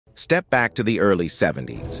Step back to the early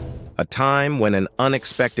 70s, a time when an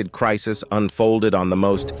unexpected crisis unfolded on the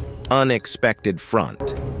most unexpected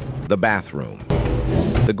front, the bathroom.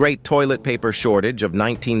 The great toilet paper shortage of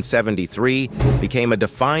 1973 became a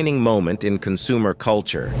defining moment in consumer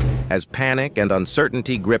culture as panic and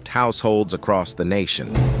uncertainty gripped households across the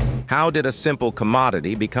nation. How did a simple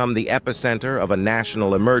commodity become the epicenter of a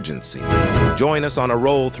national emergency? Join us on a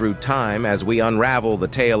roll through time as we unravel the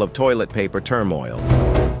tale of toilet paper turmoil.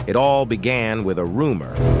 It all began with a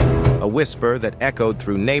rumor, a whisper that echoed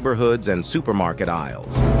through neighborhoods and supermarket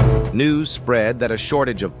aisles. News spread that a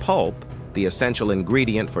shortage of pulp, the essential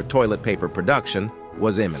ingredient for toilet paper production,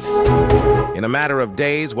 was imminent. In a matter of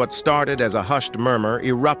days, what started as a hushed murmur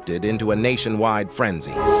erupted into a nationwide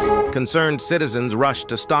frenzy. Concerned citizens rushed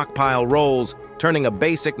to stockpile rolls, turning a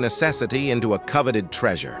basic necessity into a coveted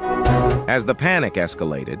treasure. As the panic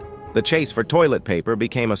escalated, the chase for toilet paper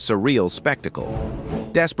became a surreal spectacle.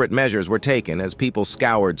 Desperate measures were taken as people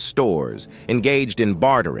scoured stores, engaged in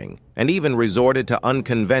bartering, and even resorted to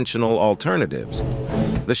unconventional alternatives.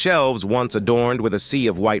 The shelves once adorned with a sea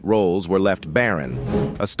of white rolls were left barren,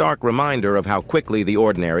 a stark reminder of how quickly the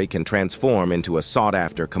ordinary can transform into a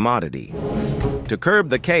sought-after commodity. To curb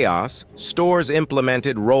the chaos, stores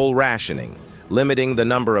implemented roll rationing, limiting the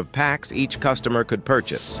number of packs each customer could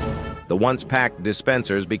purchase. The once-packed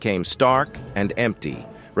dispensers became stark and empty,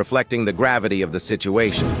 reflecting the gravity of the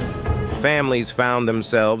situation. Families found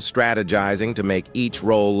themselves strategizing to make each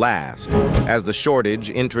roll last, as the shortage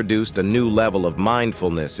introduced a new level of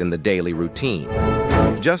mindfulness in the daily routine.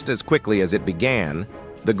 Just as quickly as it began,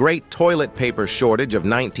 the great toilet paper shortage of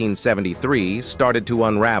 1973 started to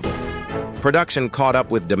unravel. Production caught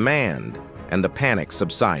up with demand, and the panic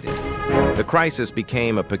subsided. The crisis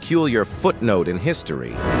became a peculiar footnote in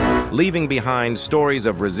history, leaving behind stories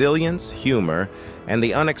of resilience, humor, and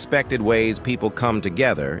the unexpected ways people come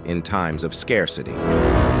together in times of scarcity.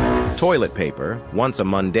 Toilet paper, once a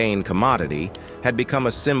mundane commodity, had become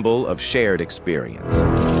a symbol of shared experience.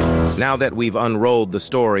 Now that we've unrolled the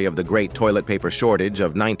story of the great toilet paper shortage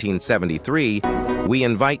of 1973, we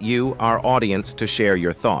invite you, our audience, to share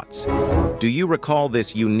your thoughts. Do you recall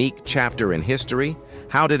this unique chapter in history?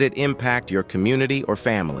 How did it impact your community or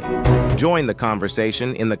family? Join the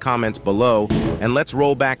conversation in the comments below, and let's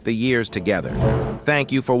roll back the years together.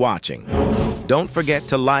 Thank you for watching. Don't forget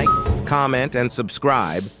to like, comment, and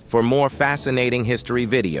subscribe for more fascinating history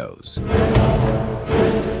videos.